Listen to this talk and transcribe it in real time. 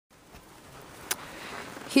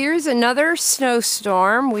Here's another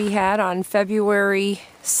snowstorm we had on February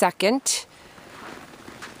 2nd.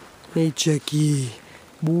 Hey, Chucky.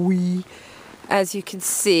 Boy. As you can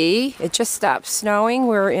see, it just stopped snowing.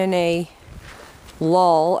 We're in a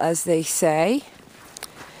lull, as they say.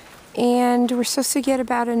 And we're supposed to get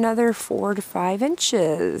about another 4 to 5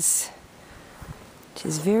 inches, which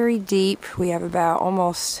is very deep. We have about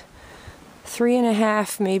almost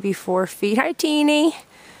 3.5, maybe 4 feet. Hi, Teeny,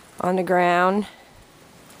 on the ground.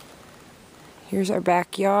 Here's our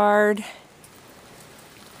backyard.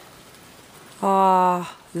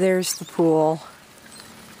 Ah, there's the pool.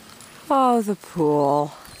 Oh, the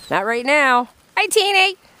pool. Not right now. Hi,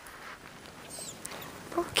 Teeny.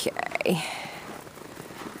 Okay.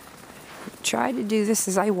 Try to do this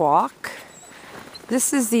as I walk.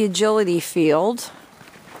 This is the agility field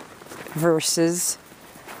versus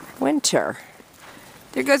winter.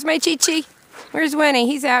 There goes my Chi-Chi. Where's Winnie?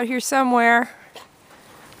 He's out here somewhere.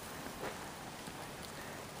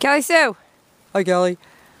 Kelly Sue. Hi, Kelly.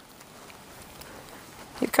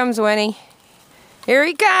 Here comes Winnie. Here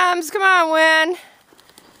he comes. Come on, Win.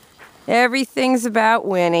 Everything's about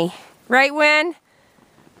Winnie. Right, Win?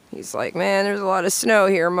 He's like, man, there's a lot of snow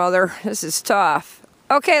here, Mother. This is tough.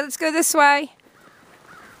 Okay, let's go this way.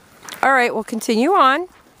 All right, we'll continue on.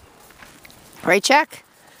 Right, check.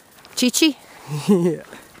 Chi-Chi. Yeah.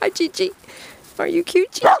 Hi, Chi-Chi. Are you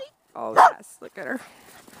cute, Chi-Chi? Oh, yes. Look at her.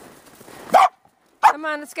 Come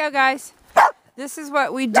on, let's go, guys. This is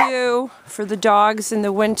what we do for the dogs in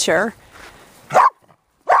the winter.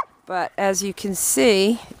 But as you can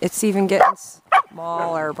see, it's even getting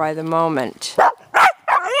smaller by the moment.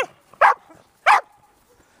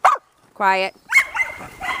 Quiet.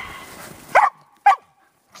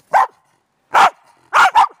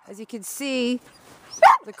 As you can see,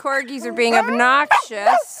 the corgis are being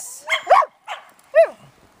obnoxious.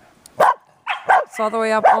 It's all the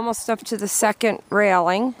way up, almost up to the second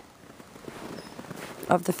railing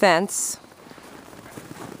of the fence.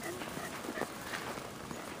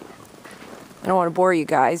 I don't want to bore you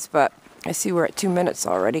guys, but I see we're at 2 minutes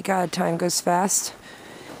already. God, time goes fast.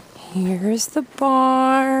 Here's the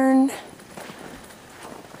barn.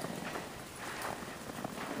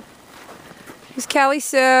 Here's Kelly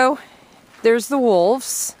Sue. There's the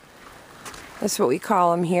wolves. That's what we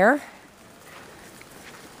call them here.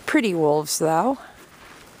 Pretty wolves, though.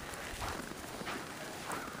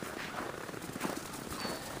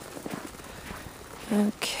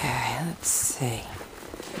 Okay, let's see.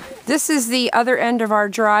 This is the other end of our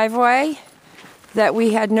driveway that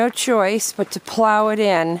we had no choice but to plow it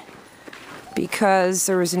in because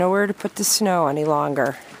there was nowhere to put the snow any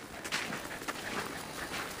longer.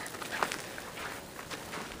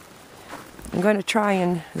 I'm going to try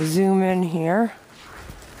and zoom in here.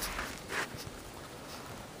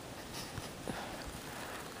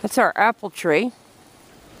 That's our apple tree.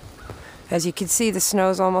 As you can see, the snow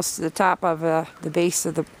is almost to the top of the base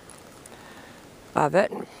of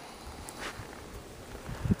it.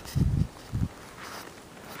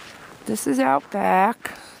 This is out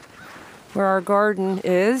back where our garden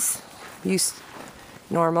is used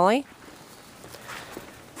normally.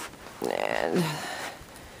 And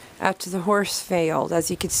out to the horse field. As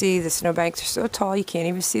you can see, the snowbanks are so tall you can't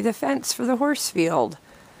even see the fence for the horse field.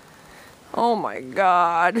 Oh my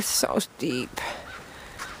God, it's so deep.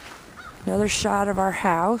 Another shot of our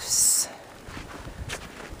house.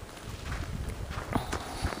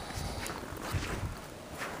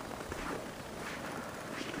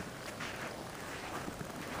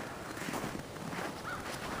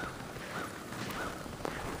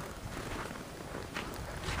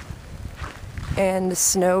 And the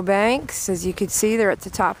snowbanks, as you can see, they're at the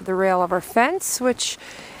top of the rail of our fence, which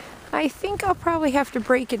I think I'll probably have to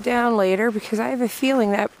break it down later because I have a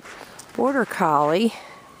feeling that border collie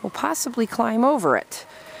will possibly climb over it.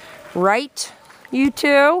 Right, you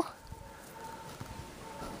two?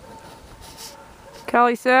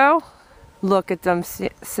 Kelly Sue? Look at them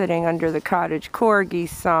sitting under the Cottage Corgis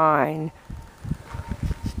sign.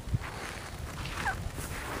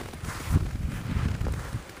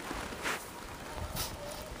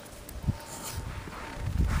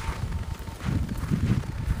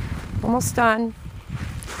 Almost done.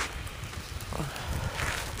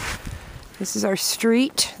 This is our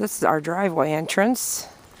street. This is our driveway entrance.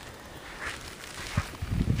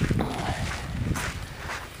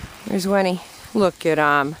 There's Winnie. Look at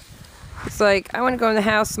him. It's like, I want to go in the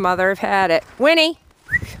house, Mother. I've had it. Winnie!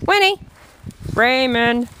 Winnie!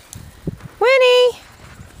 Raymond! Winnie!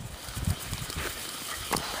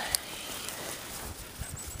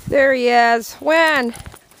 There he is. When?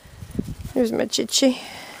 There's my Chi-Chi.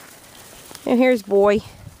 And here's Boy.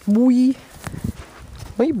 Boy.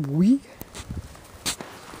 Hi, boy.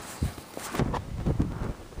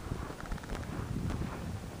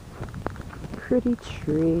 Pretty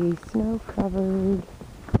tree, snow covered.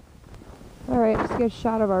 Alright, let's get a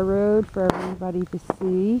shot of our road for everybody to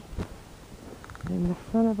see. In the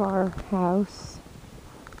front of our house,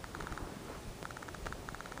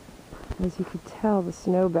 as you can tell, the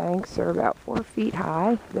snowbanks are about 4 feet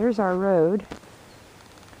high. There's our road.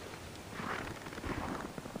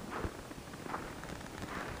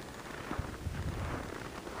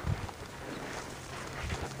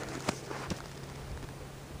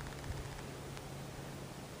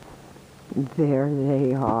 There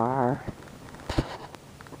they are.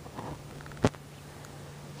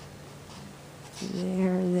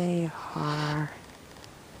 There they are.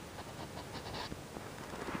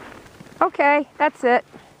 Okay, that's it.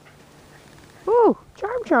 Ooh,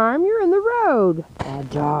 Charm, you're in the road. Bad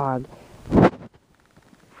dog.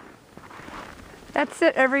 That's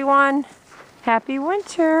it, everyone. Happy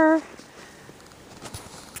winter.